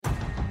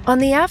On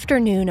the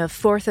afternoon of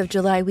 4th of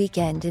July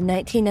weekend in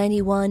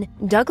 1991,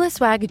 Douglas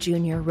Wag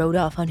Jr. rode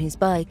off on his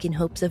bike in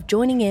hopes of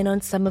joining in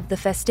on some of the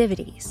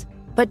festivities.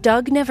 But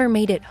Doug never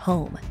made it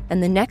home,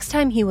 and the next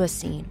time he was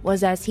seen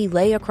was as he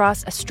lay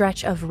across a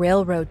stretch of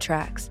railroad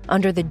tracks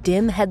under the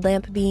dim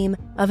headlamp beam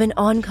of an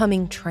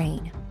oncoming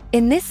train.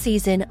 In this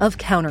season of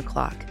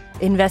Counterclock,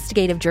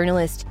 investigative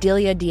journalist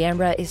Delia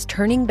D'Ambra is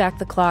turning back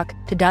the clock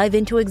to dive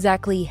into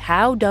exactly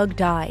how Doug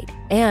died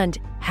and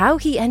how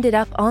he ended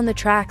up on the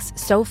tracks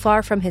so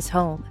far from his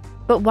home.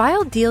 But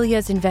while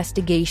Delia's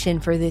investigation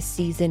for this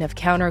season of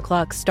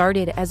Counterclock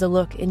started as a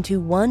look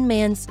into one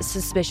man's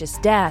suspicious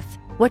death,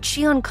 what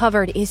she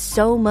uncovered is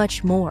so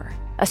much more.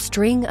 A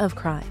string of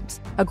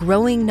crimes, a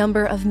growing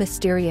number of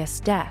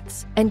mysterious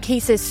deaths, and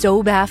cases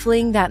so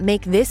baffling that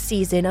make this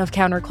season of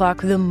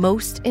Counterclock the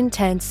most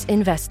intense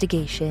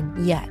investigation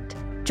yet.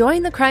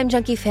 Join the Crime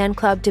Junkie fan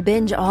club to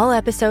binge all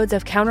episodes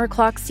of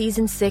Counterclock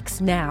Season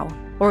 6 now,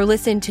 or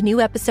listen to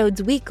new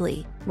episodes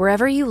weekly,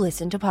 wherever you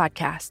listen to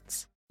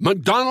podcasts.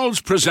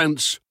 McDonald's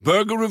presents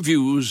Burger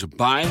Reviews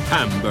by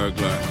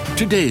Hamburglar.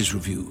 Today's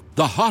review,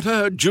 the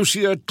hotter,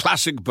 juicier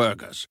classic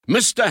burgers.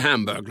 Mr.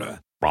 Hamburglar.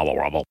 Rubble,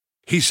 rubble.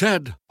 He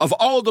said, of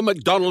all the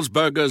McDonald's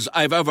burgers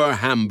I've ever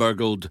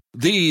hamburgled,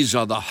 these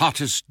are the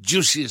hottest,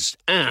 juiciest,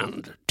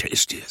 and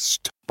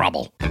tastiest.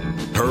 Rubble.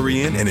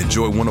 Hurry in and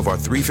enjoy one of our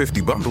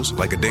 $3.50 bundles,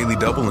 like a daily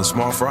double and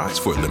small fries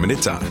for a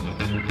limited time.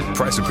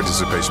 Price and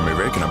participation may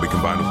vary, cannot be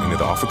combined with any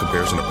other offer,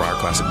 comparison to prior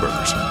classic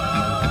burgers.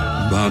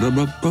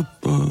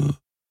 Ba-da-ba-ba-ba.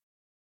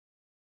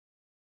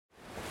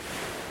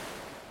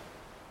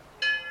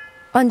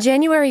 On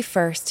January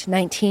 1st,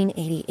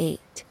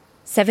 1988,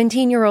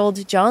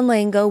 17-year-old John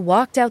Lango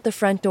walked out the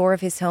front door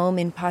of his home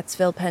in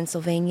Pottsville,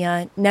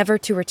 Pennsylvania, never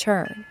to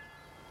return.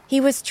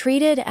 He was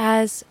treated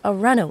as a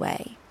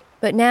runaway,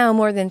 but now,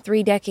 more than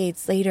 3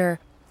 decades later,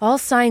 all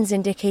signs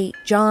indicate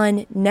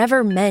John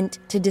never meant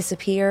to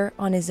disappear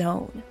on his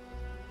own.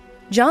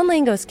 John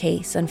Lango's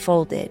case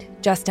unfolded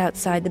just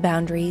outside the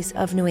boundaries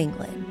of New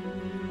England.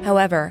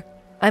 However,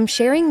 I'm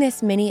sharing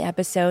this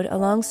mini-episode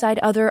alongside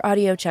other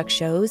AudioChuck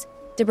shows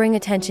to bring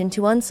attention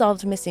to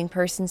unsolved missing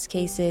persons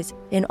cases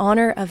in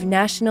honor of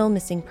National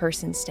Missing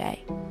Persons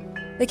Day.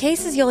 The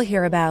cases you'll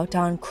hear about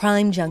on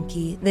Crime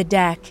Junkie, The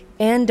Deck,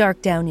 and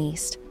Dark Down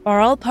East are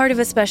all part of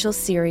a special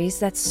series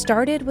that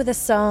started with a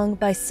song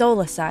by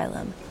Soul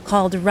Asylum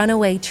called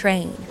Runaway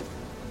Train.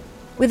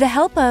 With the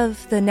help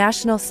of the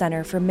National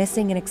Center for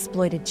Missing and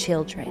Exploited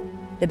Children,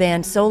 the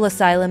band Soul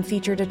Asylum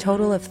featured a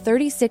total of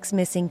 36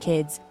 missing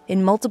kids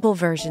in multiple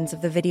versions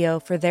of the video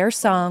for their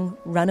song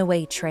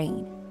Runaway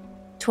Train.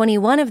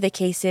 21 of the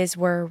cases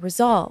were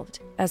resolved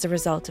as a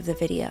result of the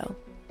video.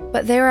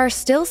 But there are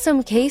still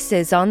some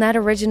cases on that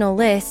original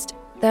list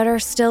that are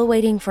still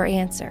waiting for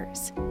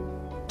answers.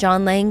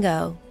 John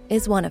Lango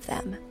is one of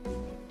them.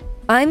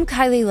 I'm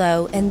Kylie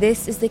Lowe, and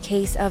this is the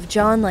case of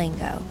John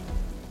Lango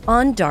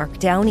on Dark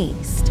Down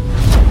East.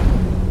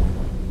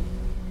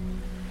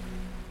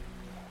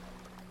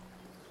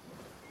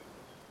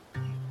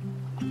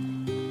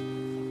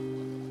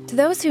 To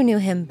those who knew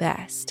him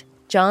best,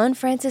 John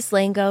Francis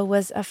Lango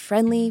was a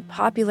friendly,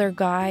 popular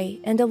guy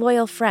and a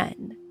loyal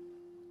friend.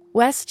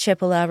 Wes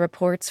Chippola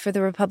reports for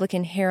the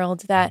Republican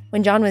Herald that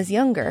when John was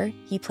younger,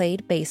 he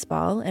played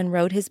baseball and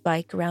rode his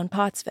bike around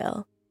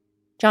Pottsville.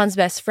 John's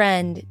best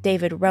friend,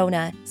 David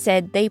Rona,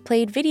 said they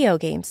played video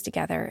games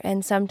together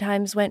and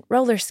sometimes went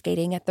roller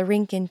skating at the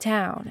rink in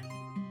town.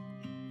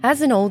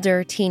 As an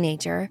older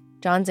teenager,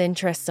 John's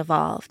interests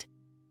evolved.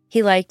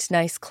 He liked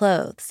nice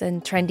clothes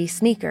and trendy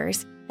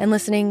sneakers and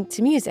listening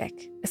to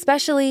music,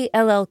 especially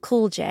LL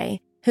Cool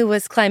J, who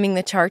was climbing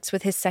the charts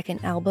with his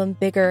second album,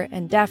 Bigger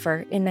and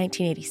Deffer, in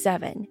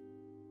 1987.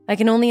 I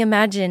can only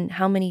imagine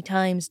how many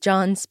times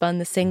John spun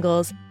the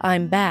singles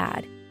I'm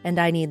Bad and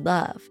I Need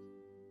Love.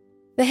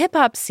 The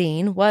hip-hop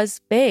scene was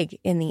big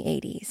in the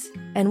 80s,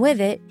 and with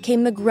it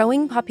came the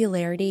growing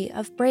popularity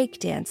of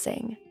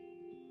breakdancing.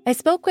 I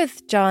spoke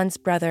with John's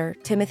brother,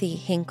 Timothy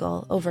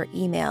Hinkle, over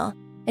email,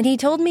 and he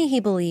told me he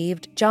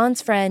believed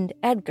John's friend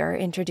Edgar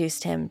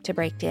introduced him to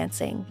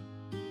breakdancing.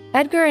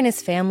 Edgar and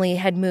his family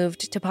had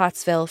moved to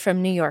Pottsville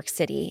from New York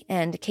City,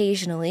 and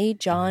occasionally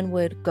John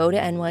would go to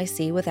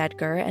NYC with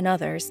Edgar and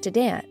others to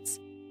dance.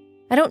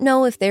 I don't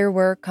know if there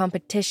were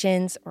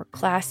competitions or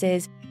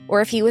classes, or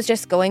if he was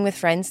just going with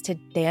friends to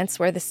dance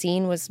where the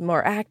scene was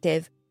more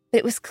active, but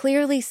it was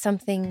clearly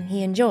something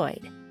he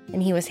enjoyed,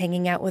 and he was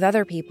hanging out with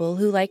other people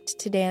who liked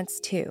to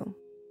dance too.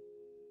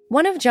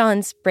 One of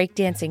John's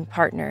breakdancing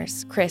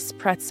partners, Chris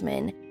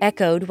Prutzman,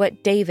 echoed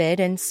what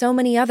David and so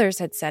many others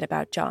had said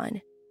about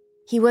John.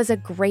 He was a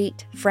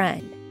great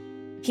friend.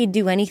 He'd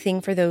do anything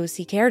for those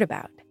he cared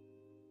about.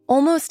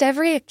 Almost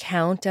every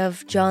account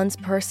of John's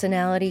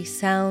personality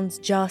sounds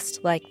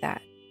just like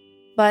that.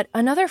 But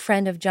another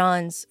friend of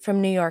John's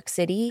from New York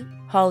City,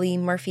 Holly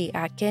Murphy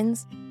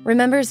Atkins,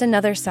 remembers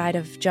another side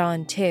of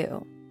John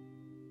too.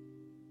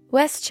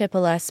 Wes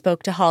Chippola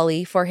spoke to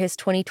Holly for his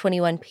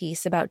 2021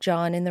 piece about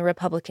John in the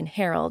Republican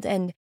Herald,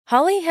 and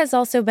Holly has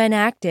also been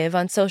active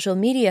on social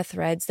media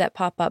threads that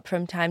pop up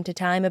from time to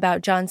time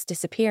about John's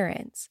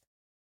disappearance.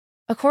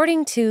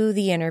 According to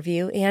the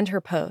interview and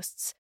her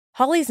posts,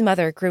 Holly's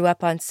mother grew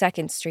up on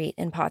 2nd Street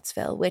in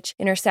Pottsville, which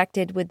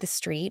intersected with the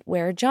street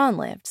where John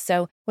lived.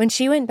 So when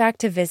she went back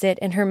to visit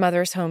in her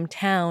mother's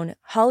hometown,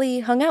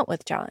 Holly hung out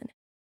with John.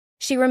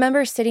 She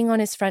remembers sitting on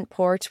his front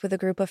porch with a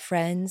group of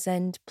friends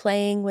and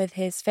playing with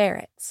his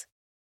ferrets.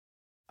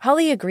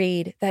 Holly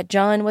agreed that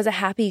John was a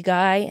happy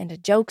guy and a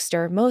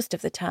jokester most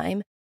of the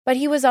time, but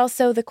he was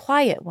also the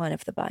quiet one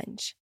of the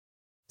bunch.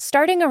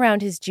 Starting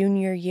around his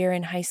junior year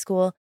in high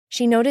school,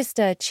 she noticed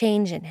a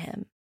change in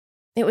him.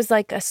 It was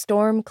like a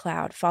storm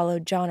cloud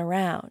followed John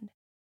around.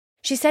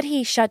 She said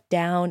he shut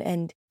down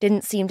and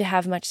didn't seem to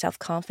have much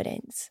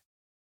self-confidence.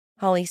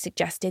 Holly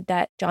suggested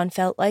that John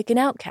felt like an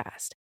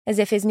outcast, as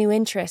if his new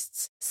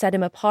interests set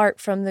him apart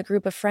from the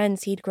group of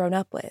friends he'd grown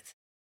up with.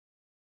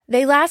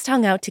 They last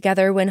hung out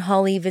together when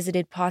Holly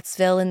visited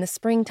Pottsville in the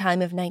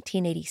springtime of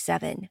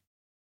 1987.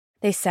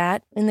 They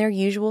sat in their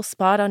usual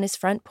spot on his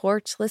front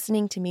porch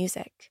listening to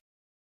music.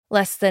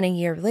 Less than a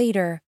year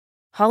later,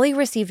 Holly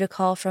received a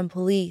call from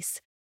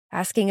police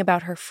asking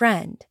about her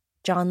friend,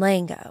 John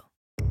Lango.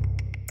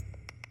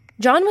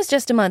 John was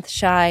just a month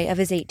shy of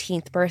his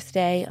 18th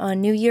birthday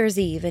on New Year's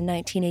Eve in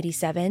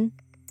 1987.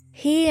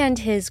 He and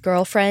his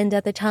girlfriend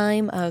at the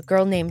time, a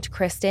girl named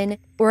Kristen,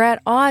 were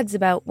at odds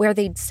about where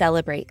they'd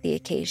celebrate the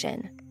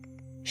occasion.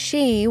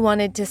 She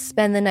wanted to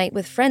spend the night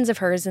with friends of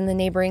hers in the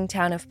neighboring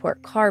town of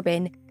Port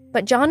Carbon,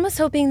 but John was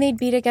hoping they'd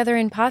be together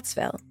in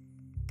Pottsville.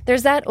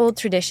 There's that old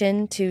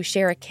tradition to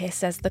share a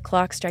kiss as the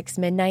clock strikes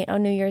midnight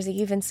on New Year's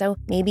Eve, and so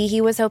maybe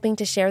he was hoping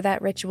to share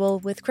that ritual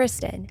with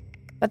Kristen.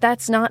 But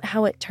that's not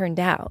how it turned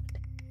out.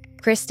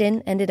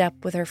 Kristen ended up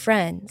with her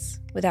friends,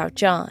 without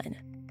John.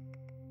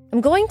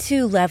 I'm going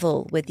to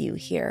level with you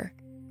here.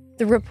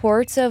 The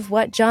reports of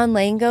what John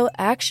Lango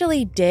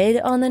actually did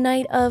on the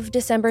night of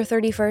December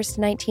 31st,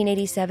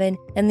 1987,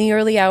 and the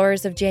early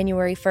hours of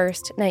January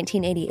 1st,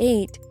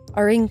 1988,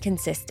 are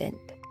inconsistent.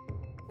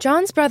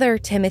 John's brother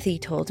Timothy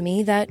told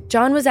me that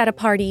John was at a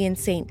party in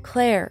St.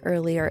 Clair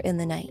earlier in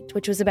the night,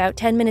 which was about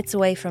 10 minutes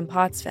away from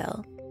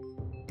Pottsville.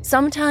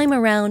 Sometime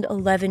around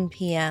 11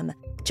 p.m.,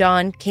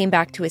 John came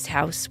back to his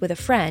house with a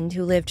friend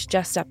who lived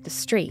just up the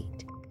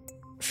street.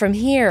 From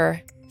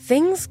here,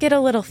 things get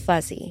a little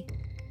fuzzy.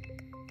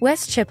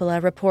 Wes Chippewa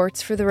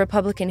reports for the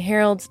Republican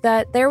Herald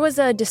that there was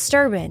a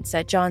disturbance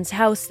at John's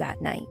house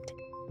that night.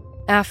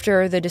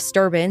 After the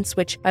disturbance,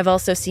 which I've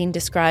also seen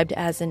described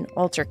as an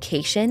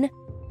altercation,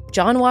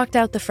 John walked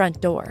out the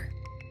front door.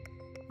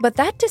 But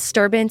that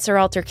disturbance or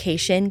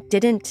altercation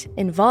didn't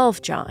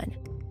involve John.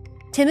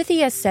 Timothy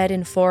has said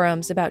in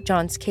forums about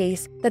John's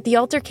case that the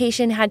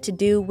altercation had to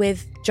do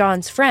with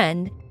John's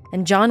friend,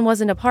 and John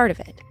wasn't a part of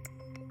it.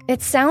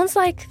 It sounds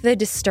like the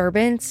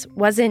disturbance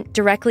wasn't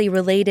directly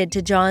related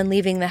to John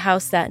leaving the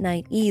house that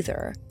night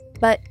either,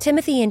 but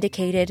Timothy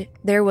indicated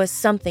there was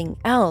something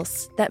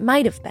else that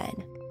might have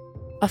been.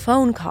 A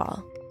phone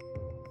call.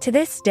 To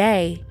this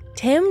day,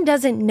 Tim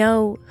doesn't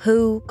know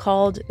who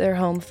called their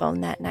home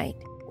phone that night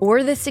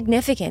or the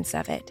significance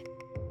of it,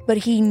 but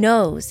he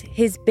knows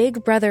his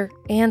big brother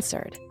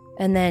answered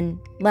and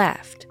then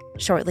left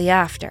shortly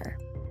after.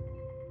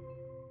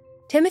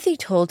 Timothy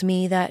told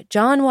me that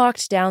John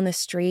walked down the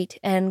street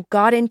and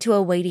got into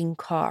a waiting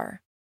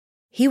car.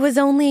 He was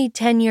only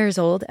 10 years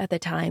old at the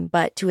time,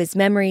 but to his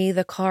memory,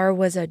 the car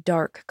was a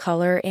dark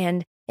color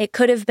and it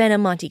could have been a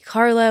Monte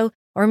Carlo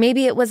or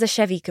maybe it was a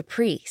Chevy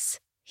Caprice.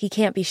 He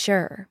can't be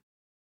sure.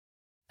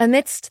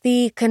 Amidst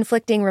the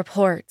conflicting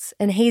reports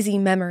and hazy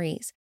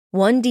memories,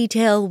 one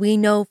detail we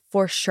know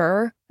for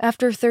sure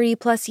after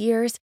 30-plus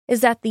years is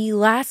that the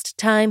last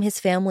time his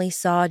family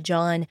saw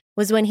John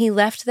was when he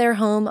left their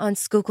home on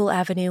Schuylkill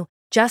Avenue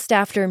just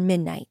after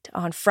midnight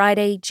on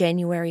Friday,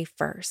 January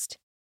 1st.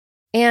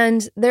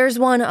 And there's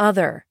one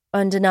other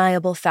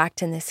undeniable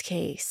fact in this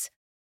case.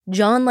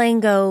 John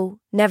Lango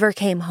never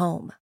came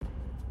home.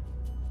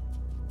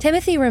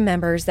 Timothy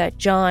remembers that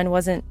John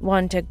wasn't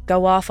one to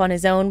go off on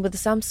his own with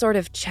some sort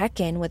of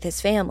check-in with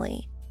his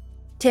family.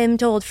 Tim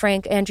told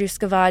Frank Andrew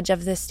Scavage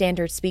of the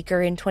Standard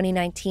Speaker in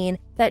 2019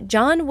 that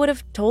John would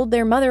have told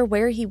their mother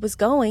where he was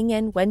going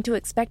and when to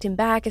expect him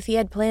back if he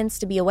had plans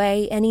to be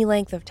away any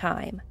length of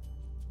time.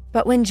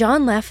 But when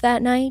John left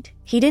that night,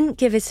 he didn't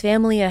give his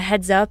family a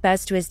heads up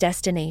as to his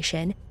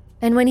destination,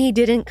 and when he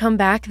didn't come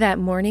back that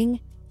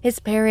morning, his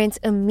parents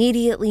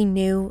immediately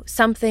knew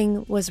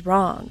something was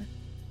wrong.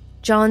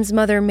 John's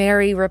mother,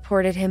 Mary,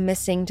 reported him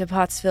missing to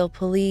Pottsville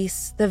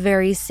police the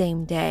very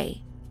same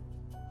day.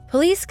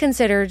 Police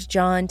considered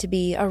John to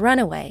be a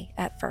runaway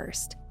at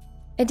first.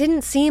 It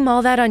didn't seem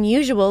all that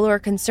unusual or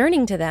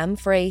concerning to them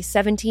for a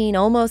 17,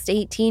 almost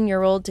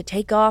 18-year-old to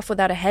take off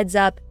without a heads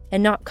up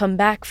and not come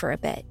back for a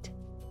bit.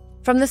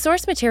 From the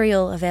source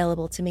material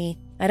available to me,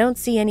 I don't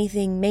see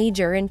anything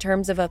major in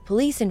terms of a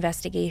police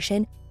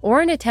investigation or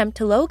an attempt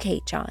to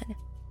locate John.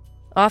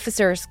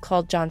 Officers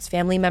called John's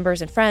family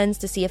members and friends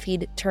to see if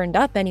he'd turned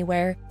up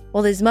anywhere,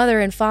 while his mother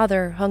and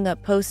father hung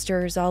up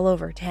posters all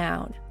over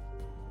town.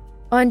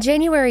 On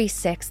January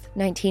 6,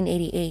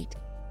 1988,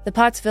 the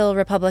Pottsville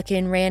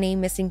Republican ran a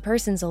missing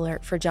persons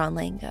alert for John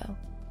Lango.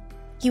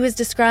 He was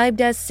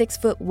described as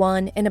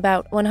 6'1" and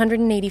about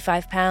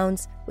 185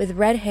 pounds, with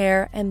red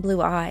hair and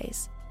blue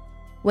eyes.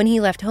 When he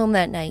left home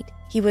that night,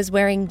 he was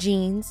wearing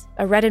jeans,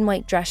 a red and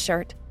white dress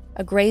shirt,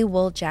 a gray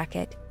wool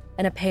jacket,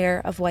 and a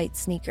pair of white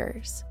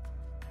sneakers.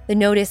 The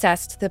notice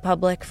asked the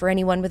public for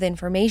anyone with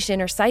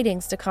information or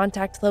sightings to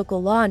contact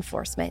local law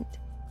enforcement.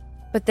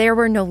 But there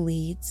were no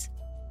leads.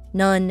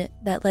 None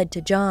that led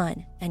to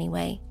John,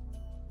 anyway.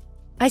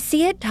 I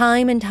see it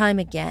time and time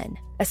again,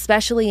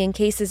 especially in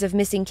cases of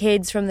missing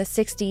kids from the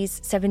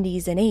 60s,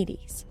 70s, and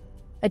 80s.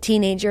 A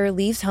teenager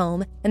leaves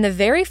home, and the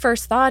very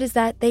first thought is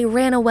that they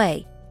ran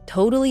away,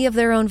 totally of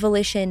their own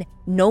volition,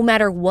 no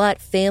matter what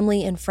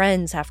family and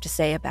friends have to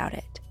say about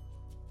it.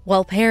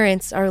 While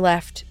parents are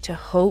left to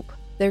hope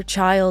their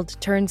child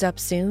turns up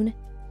soon,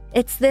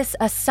 it's this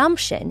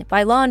assumption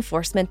by law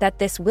enforcement that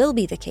this will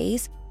be the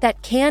case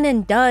that can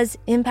and does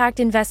impact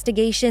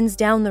investigations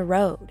down the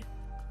road.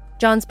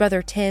 John's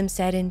brother Tim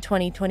said in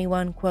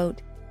 2021,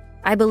 quote,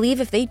 "I believe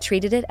if they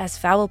treated it as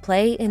foul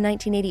play in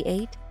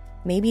 1988,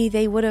 maybe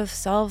they would have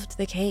solved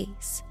the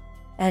case,"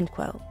 end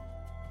quote.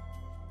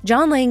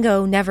 John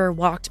Lango never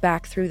walked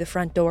back through the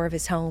front door of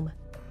his home.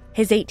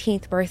 His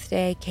 18th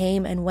birthday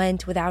came and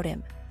went without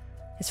him.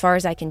 As far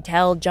as I can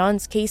tell,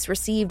 John's case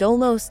received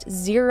almost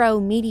zero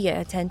media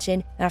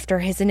attention after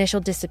his initial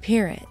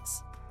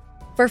disappearance.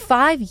 For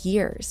 5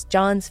 years,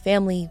 John's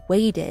family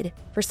waited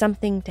for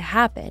something to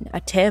happen, a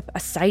tip, a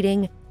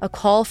sighting, a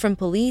call from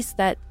police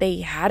that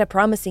they had a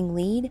promising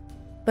lead,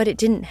 but it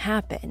didn't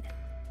happen.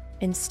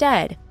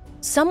 Instead,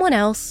 someone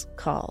else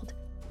called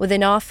with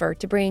an offer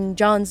to bring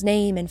John's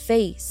name and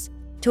face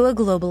to a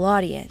global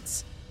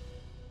audience.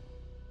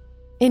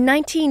 In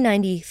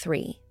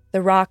 1993,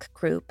 the rock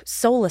group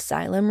Soul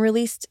Asylum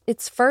released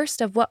its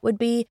first of what would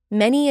be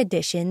many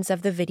editions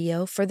of the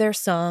video for their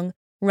song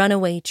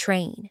Runaway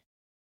Train.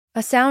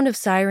 A sound of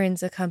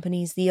sirens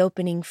accompanies the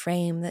opening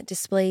frame that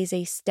displays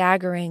a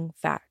staggering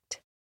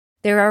fact.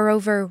 There are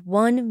over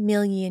 1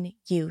 million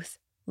youth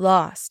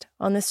lost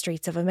on the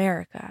streets of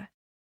America.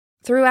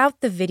 Throughout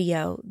the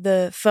video,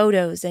 the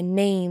photos and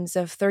names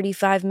of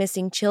 35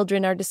 missing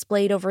children are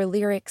displayed over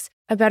lyrics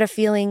about a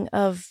feeling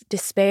of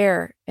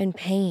despair and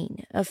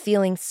pain, of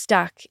feeling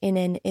stuck in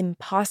an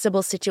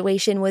impossible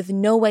situation with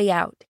no way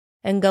out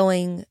and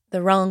going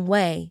the wrong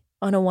way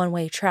on a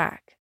one-way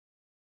track.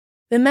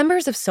 The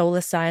members of Soul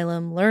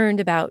Asylum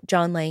learned about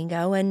John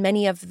Lango and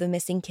many of the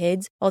missing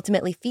kids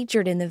ultimately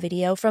featured in the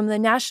video from the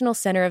National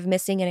Center of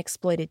Missing and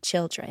Exploited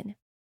Children.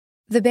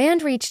 The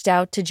band reached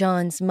out to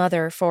John's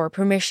mother for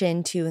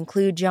permission to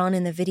include John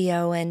in the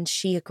video, and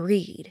she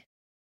agreed.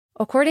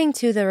 According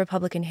to the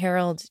Republican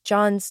Herald,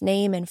 John's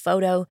name and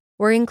photo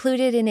were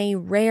included in a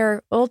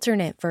rare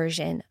alternate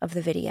version of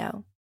the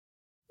video.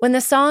 When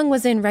the song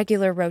was in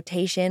regular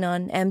rotation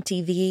on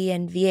MTV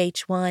and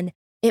VH1,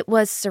 it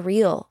was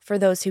surreal for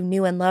those who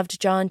knew and loved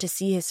John to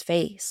see his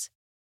face.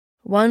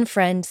 One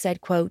friend said,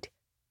 quote,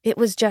 "It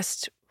was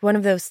just one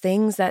of those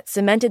things that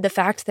cemented the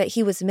fact that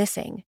he was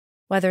missing,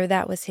 whether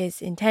that was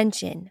his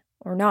intention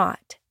or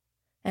not,"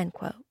 end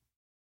quote.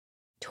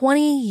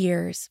 20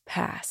 years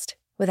passed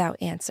without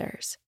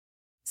answers.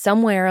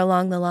 Somewhere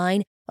along the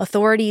line,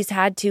 authorities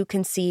had to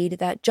concede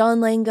that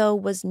John Lango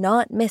was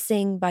not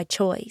missing by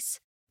choice.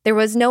 There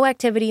was no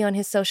activity on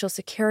his social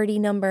security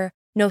number,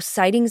 no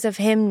sightings of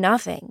him,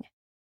 nothing.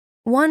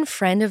 One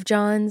friend of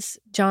John's,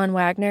 John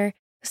Wagner,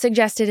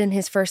 suggested in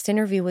his first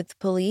interview with the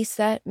police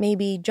that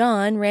maybe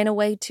John ran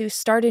away to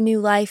start a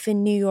new life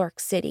in New York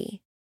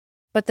City.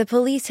 But the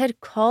police had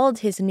called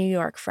his New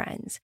York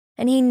friends,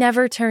 and he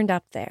never turned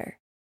up there.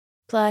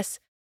 Plus,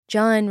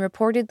 John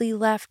reportedly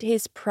left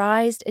his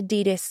prized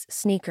Adidas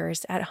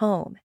sneakers at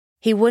home.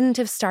 He wouldn't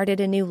have started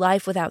a new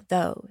life without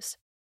those.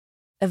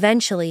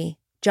 Eventually,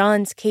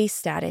 John's case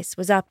status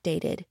was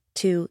updated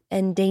to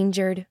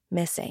endangered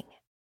missing.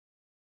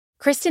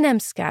 Kristen M.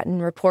 Scatton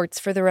reports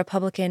for the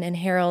Republican and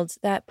Herald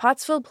that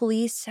Pottsville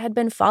police had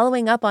been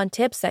following up on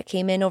tips that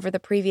came in over the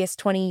previous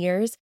 20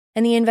 years,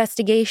 and the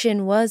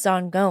investigation was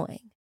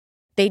ongoing.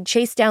 They'd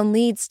chased down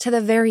leads to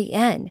the very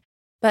end,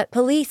 but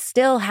police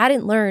still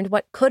hadn't learned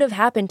what could have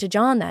happened to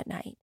John that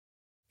night.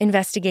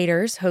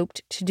 Investigators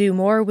hoped to do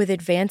more with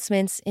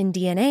advancements in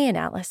DNA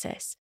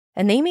analysis,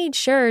 and they made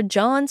sure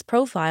John's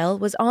profile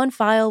was on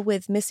file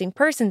with missing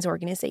persons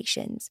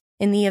organizations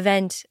in the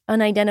event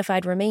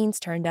unidentified remains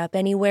turned up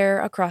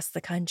anywhere across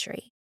the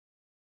country.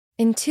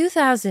 In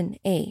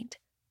 2008,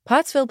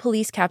 Pottsville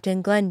Police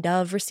Captain Glenn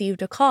Dove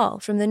received a call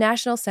from the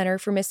National Center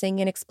for Missing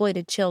and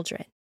Exploited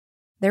Children.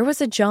 There was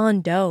a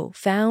John Doe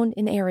found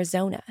in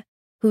Arizona,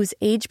 whose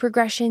age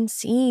progression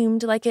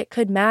seemed like it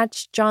could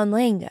match John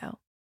Lango.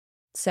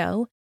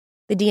 So,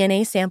 the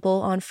DNA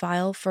sample on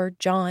file for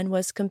John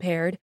was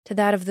compared to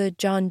that of the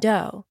John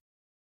Doe,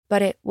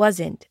 but it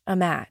wasn't a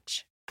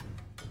match.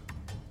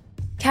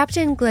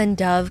 Captain Glenn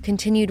Dove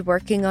continued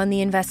working on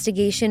the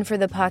investigation for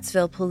the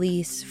Pottsville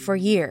police for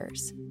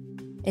years.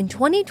 In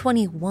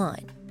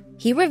 2021,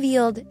 he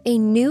revealed a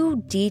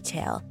new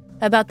detail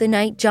about the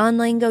night John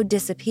Lango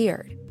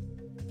disappeared.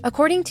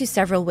 According to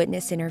several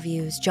witness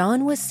interviews,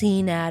 John was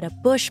seen at a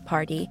bush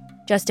party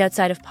just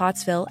outside of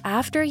Pottsville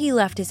after he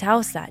left his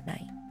house that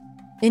night.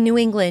 In New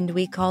England,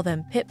 we call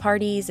them pit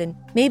parties, and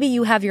maybe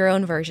you have your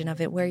own version of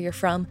it where you're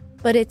from,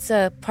 but it's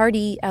a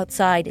party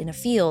outside in a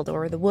field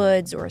or the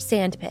woods or a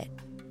sand pit,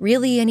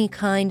 really any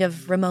kind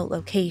of remote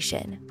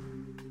location.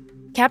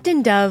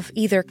 Captain Dove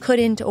either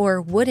couldn't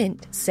or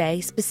wouldn't say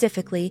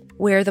specifically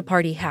where the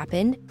party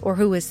happened or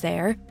who was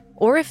there,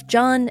 or if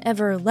John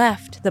ever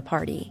left the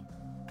party.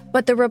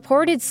 But the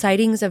reported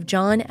sightings of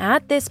John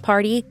at this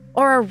party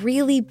are a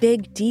really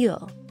big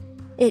deal.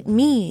 It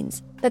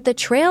means that the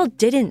trail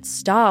didn't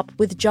stop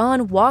with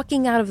John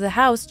walking out of the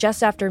house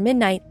just after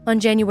midnight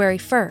on January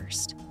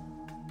 1st.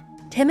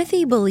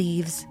 Timothy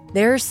believes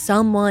there's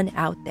someone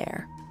out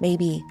there,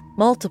 maybe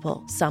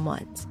multiple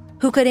someones,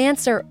 who could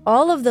answer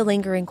all of the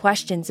lingering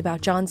questions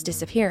about John's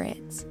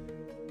disappearance.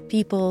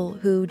 People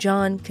who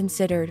John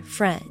considered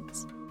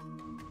friends.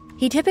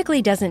 He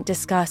typically doesn't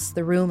discuss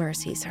the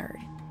rumors he's heard.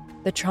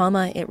 The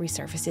trauma it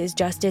resurfaces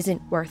just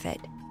isn't worth it,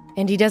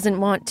 and he doesn't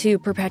want to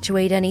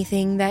perpetuate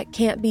anything that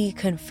can't be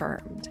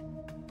confirmed.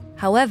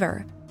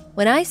 However,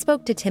 when I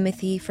spoke to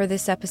Timothy for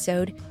this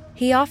episode,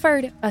 he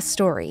offered a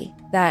story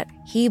that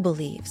he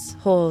believes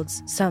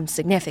holds some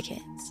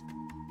significance.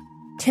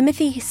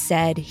 Timothy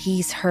said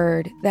he's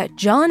heard that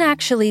John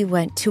actually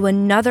went to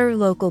another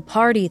local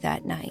party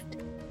that night,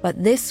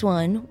 but this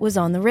one was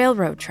on the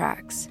railroad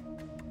tracks.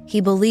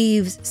 He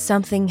believes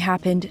something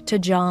happened to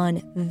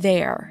John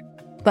there,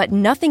 but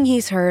nothing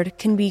he's heard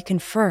can be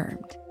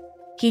confirmed.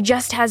 He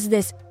just has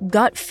this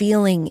gut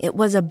feeling it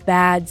was a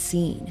bad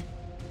scene.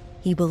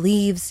 He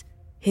believes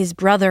his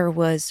brother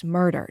was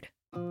murdered.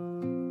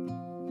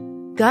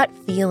 Gut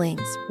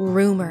feelings,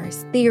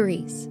 rumors,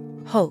 theories,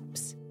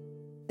 hopes.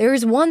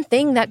 There's one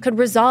thing that could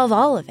resolve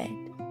all of it.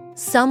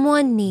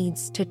 Someone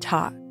needs to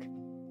talk.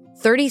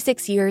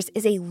 36 years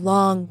is a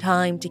long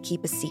time to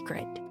keep a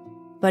secret,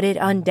 but it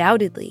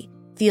undoubtedly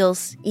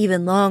feels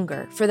even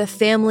longer for the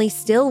family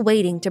still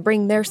waiting to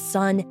bring their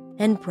son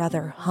and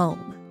brother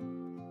home.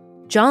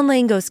 John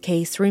Lango's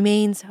case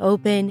remains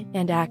open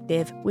and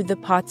active with the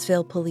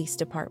Pottsville Police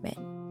Department.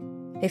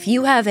 If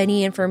you have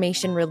any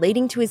information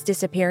relating to his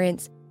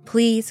disappearance,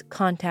 please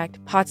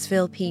contact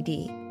Pottsville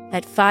PD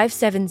at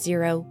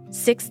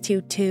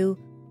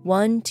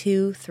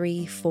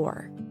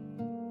 570-622-1234.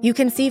 You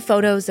can see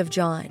photos of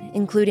John,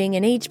 including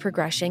an age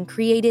progression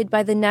created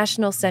by the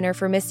National Center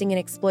for Missing and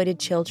Exploited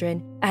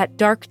Children at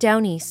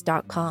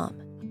darkdowneast.com.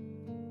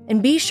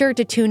 And be sure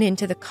to tune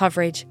into the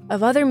coverage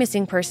of other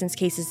missing persons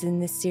cases in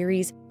this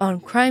series on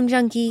Crime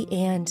Junkie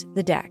and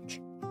The Deck,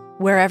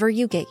 wherever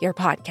you get your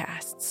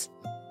podcasts.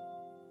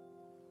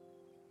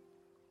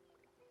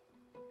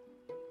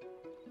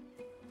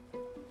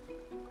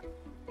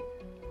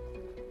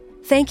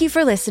 Thank you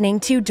for listening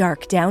to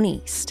Dark Down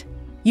East.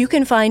 You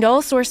can find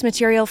all source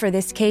material for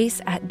this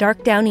case at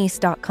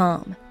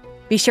darkdowneast.com.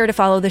 Be sure to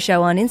follow the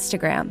show on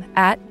Instagram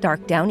at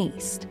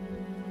darkdowneast.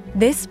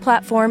 This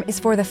platform is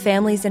for the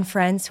families and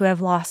friends who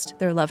have lost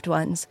their loved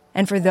ones,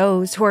 and for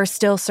those who are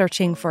still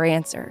searching for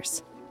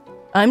answers.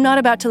 I'm not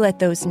about to let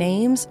those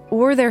names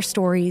or their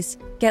stories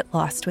get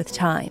lost with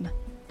time.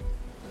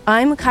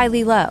 I'm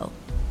Kylie Lowe,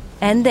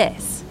 and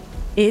this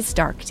is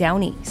Dark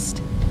Down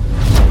East.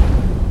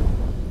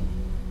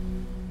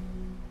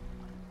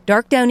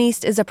 Dark Down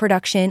East is a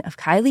production of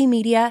Kylie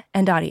Media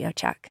and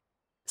AudioChuck.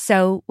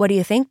 So, what do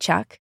you think,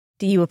 Chuck?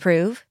 Do you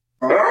approve?